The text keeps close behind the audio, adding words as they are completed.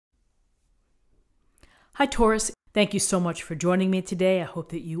Hi, Taurus. Thank you so much for joining me today. I hope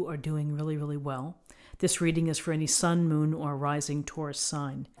that you are doing really, really well. This reading is for any sun, moon, or rising Taurus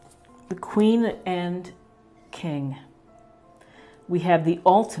sign. The Queen and King. We have the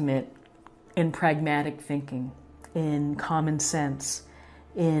ultimate in pragmatic thinking, in common sense,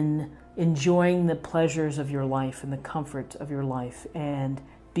 in enjoying the pleasures of your life and the comfort of your life and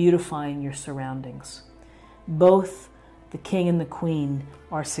beautifying your surroundings. Both the King and the Queen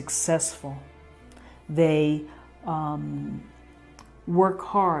are successful. They work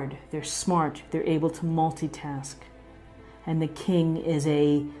hard, they're smart, they're able to multitask. And the King is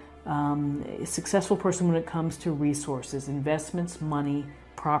a successful person when it comes to resources, investments, money,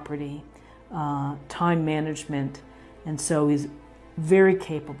 property, time management, and so he's very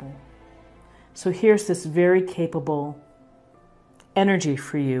capable. So here's this very capable energy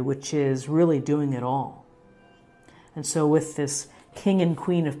for you, which is really doing it all. And so with this King and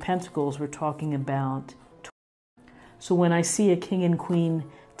Queen of Pentacles, we're talking about. So when I see a King and Queen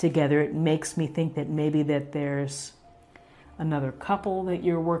together, it makes me think that maybe that there's another couple that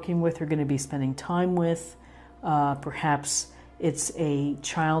you're working with or going to be spending time with. Perhaps it's a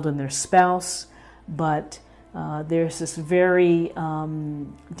child and their spouse, but there's this very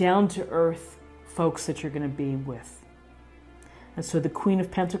down-to-earth folks that you're going to be with. And so the Queen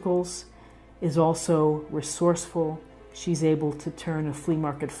of Pentacles is also resourceful. She's able to turn a flea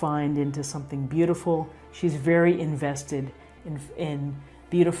market find into something beautiful. She's very invested in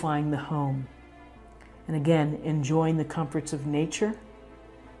beautifying the home. And again, enjoying the comforts of nature,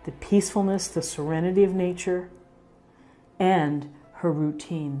 the peacefulness, the serenity of nature, and her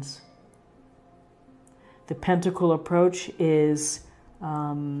routines. The Pentacle approach is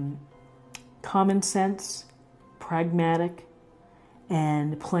common sense, pragmatic,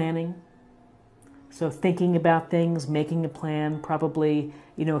 and planning. So thinking about things, making a plan, probably,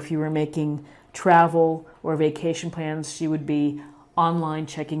 if you were making travel or vacation plans, she would be online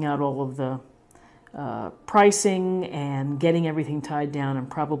checking out all of the pricing and getting everything tied down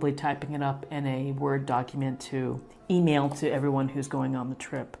and probably typing it up in a Word document to email to everyone who's going on the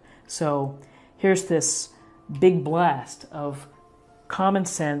trip. So here's this big blast of common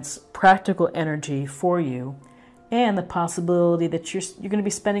sense, practical energy for you, and the possibility that you're going to be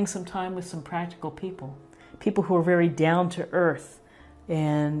spending some time with some practical people who are very down to earth.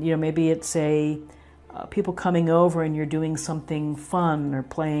 And maybe it's people coming over and you're doing something fun or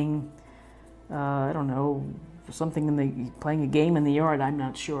playing, I don't know, playing a game in the yard. I'm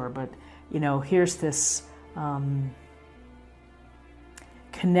not sure, but here's this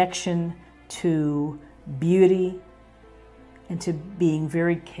connection to beauty and to being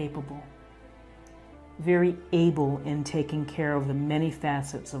very capable, very able in taking care of the many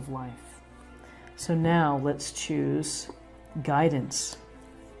facets of life. So now let's choose guidance.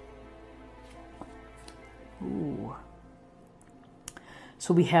 Ooh.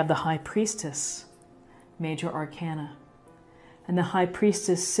 So we have the High Priestess, Major Arcana. And the High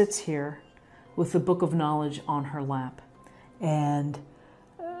Priestess sits here with the Book of Knowledge on her lap. And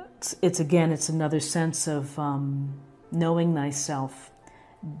it's another sense of knowing thyself,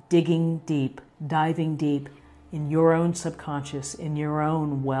 digging deep, diving deep in your own subconscious, in your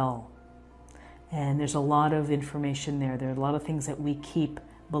own well. And there's a lot of information there. There are a lot of things that we keep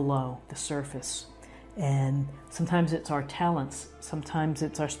below the surface. And sometimes it's our talents, sometimes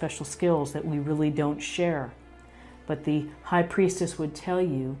it's our special skills that we really don't share. But the High Priestess would tell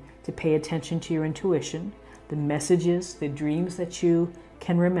you to pay attention to your intuition, the messages, the dreams that you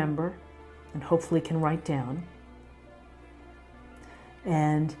can remember and hopefully can write down,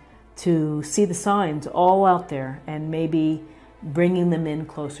 and to see the signs all out there and maybe bringing them in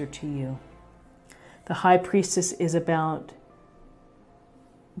closer to you. The High Priestess is about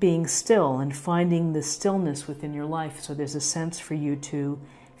being still and finding the stillness within your life. So there's a sense for you to,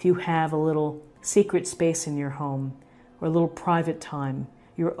 if you have a little secret space in your home or a little private time,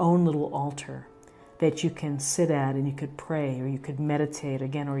 your own little altar that you can sit at and you could pray or you could meditate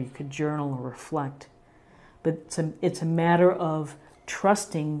again, or you could journal or reflect. But it's a matter of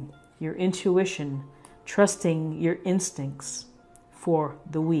trusting your intuition, trusting your instincts for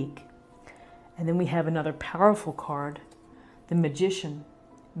the week. And then we have another powerful card, the Magician,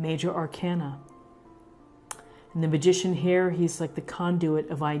 Major Arcana. And the Magician here, he's like the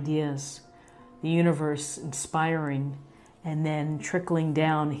conduit of ideas, the universe inspiring and then trickling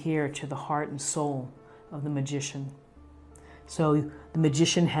down here to the heart and soul of the Magician. So the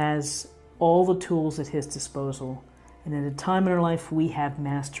Magician has all the tools at his disposal. And at a time in our life, we have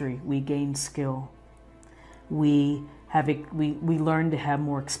mastery, we gain skill, we learn to have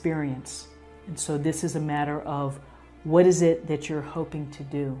more experience. And so this is a matter of what is it that you're hoping to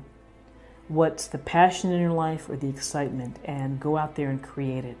do? what's the passion in your life or the excitement, and go out there and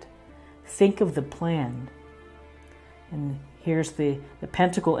create it. Think of the plan. And here's the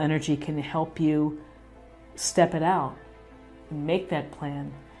pentacle energy can help you step it out and make that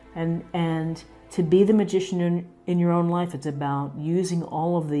plan. And to be the magician in your own life, it's about using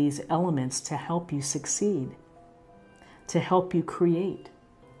all of these elements to help you succeed, to help you create.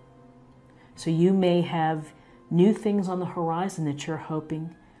 So you may have new things on the horizon that you're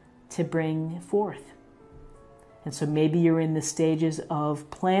hoping to bring forth. And so maybe you're in the stages of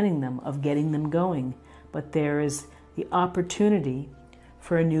planning them, of getting them going, but there is the opportunity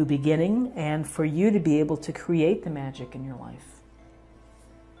for a new beginning and for you to be able to create the magic in your life.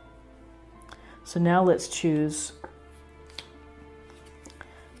 So now let's choose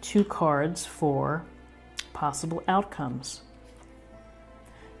 2 cards for possible outcomes.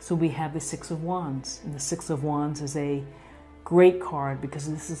 So we have the 6 of Wands, and the 6 of Wands is a great card because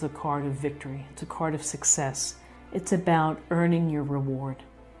this is a card of victory. It's a card of success. It's about earning your reward.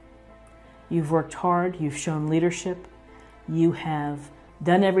 You've worked hard, you've shown leadership, you have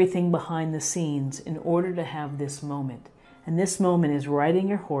done everything behind the scenes in order to have this moment. And this moment is riding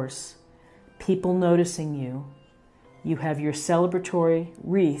your horse, people noticing you. You have your celebratory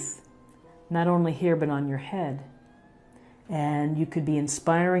wreath, not only here but on your head. And you could be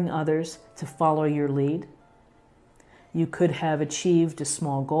inspiring others to follow your lead. You could have achieved a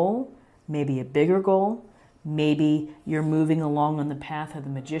small goal, maybe a bigger goal. Maybe you're moving along on the path of the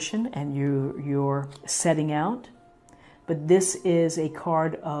magician and you're setting out. But this is a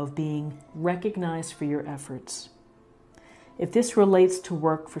card of being recognized for your efforts. If this relates to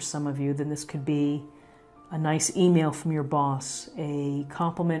work for some of you, then this could be a nice email from your boss, a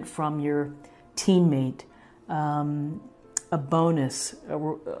compliment from your teammate, a bonus,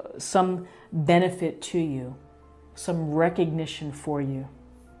 some benefit to you, some recognition for you.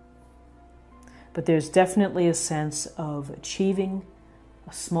 But there's definitely a sense of achieving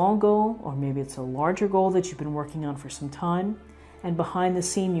a small goal, or maybe it's a larger goal that you've been working on for some time, and behind the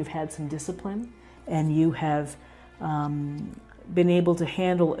scene you've had some discipline, and you have been able to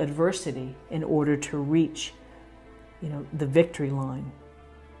handle adversity in order to reach, the victory line.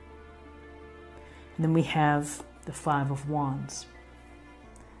 And then we have the 5 of Wands.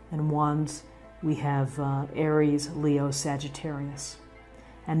 And Wands, we have Aries, Leo, Sagittarius.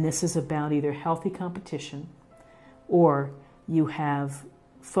 And this is about either healthy competition, or you have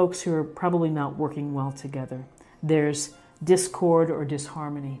folks who are probably not working well together. There's discord or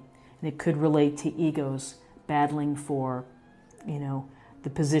disharmony, and it could relate to egos battling for, the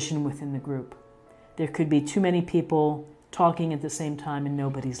position within the group. There could be too many people talking at the same time and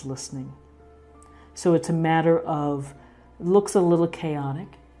nobody's listening. So it's a matter of, it looks a little chaotic.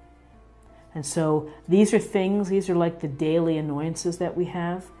 And so these are like the daily annoyances that we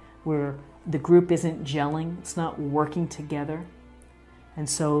have, where the group isn't gelling, it's not working together. And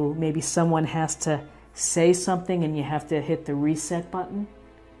so maybe someone has to say something and you have to hit the reset button,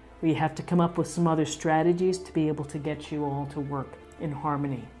 or you have to come up with some other strategies to be able to get you all to work in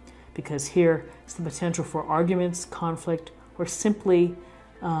harmony. Because here is the potential for arguments, conflict, or simply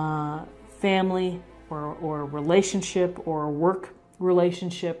family or relationship or work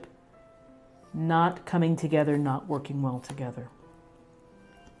relationship not coming together, not working well together.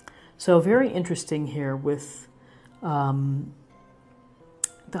 So very interesting here with the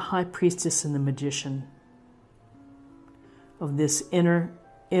High Priestess and the Magician, of this inner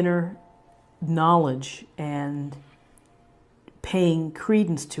knowledge and paying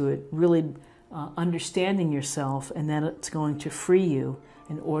credence to it, really understanding yourself, and then it's going to free you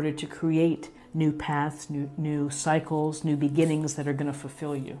in order to create new paths, new cycles, new beginnings that are going to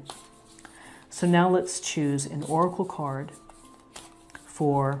fulfill you. So now let's choose an oracle card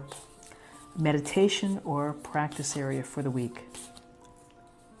for meditation or practice area for the week.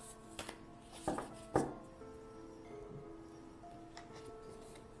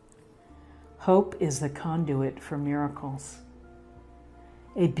 Hope is the conduit for miracles.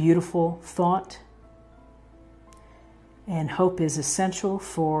 A beautiful thought. And hope is essential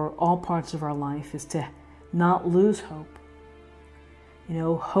for all parts of our life, is to not lose hope.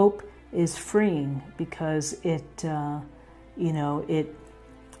 Hope is freeing because it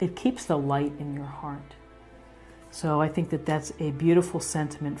keeps the light in your heart. So I think that that's a beautiful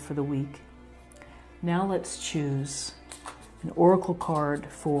sentiment for the week. Now let's choose an oracle card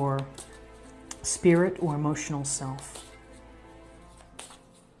for spirit or emotional self.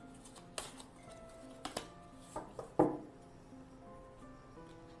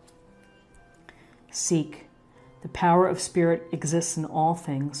 Seek. The power of spirit exists in all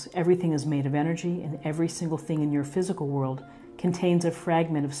things. Everything is made of energy, and every single thing in your physical world contains a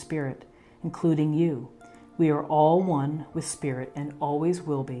fragment of spirit. including you. We are all one with Spirit and always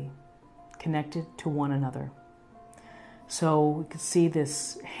will be, connected to one another. So we can see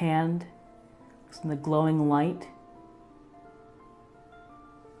this hand in the glowing light.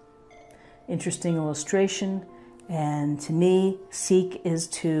 Interesting illustration. And to me, seek is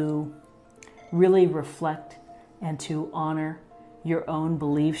to really reflect and to honor your own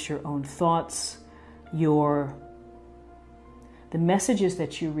beliefs, your own thoughts, the messages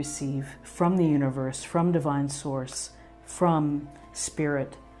that you receive from the universe, from divine source, from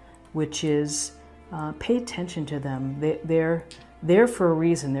Spirit, which is, pay attention to them. They're there for a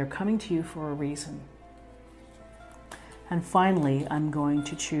reason. They're coming to you for a reason. And finally, I'm going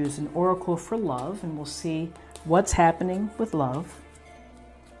to choose an oracle for love, and we'll see what's happening with love.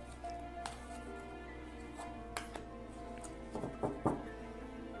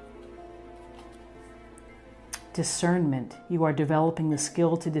 Discernment. You are developing the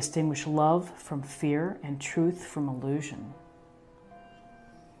skill to distinguish love from fear and truth from illusion.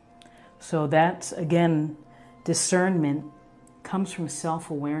 So that's, again, discernment comes from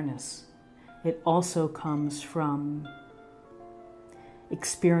self-awareness. It also comes from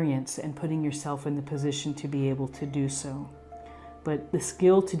experience and putting yourself in the position to be able to do so. But the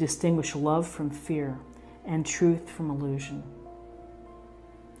skill to distinguish love from fear and truth from illusion.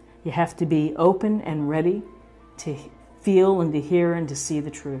 You have to be open and ready to feel and to hear and to see the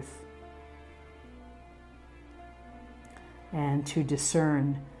truth. And to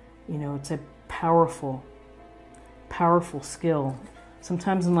discern, it's a powerful, powerful skill.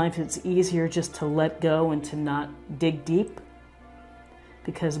 Sometimes in life it's easier just to let go and to not dig deep.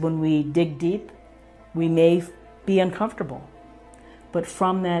 Because when we dig deep, we may be uncomfortable. But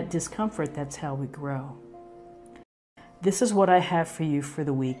from that discomfort, that's how we grow. This is what I have for you for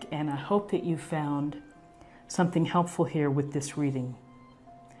the week, and I hope that you found something helpful here with this reading.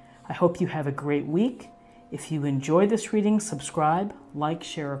 I hope you have a great week. If you enjoy this reading, subscribe, like,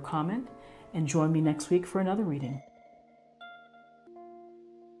 share, or comment, and join me next week for another reading.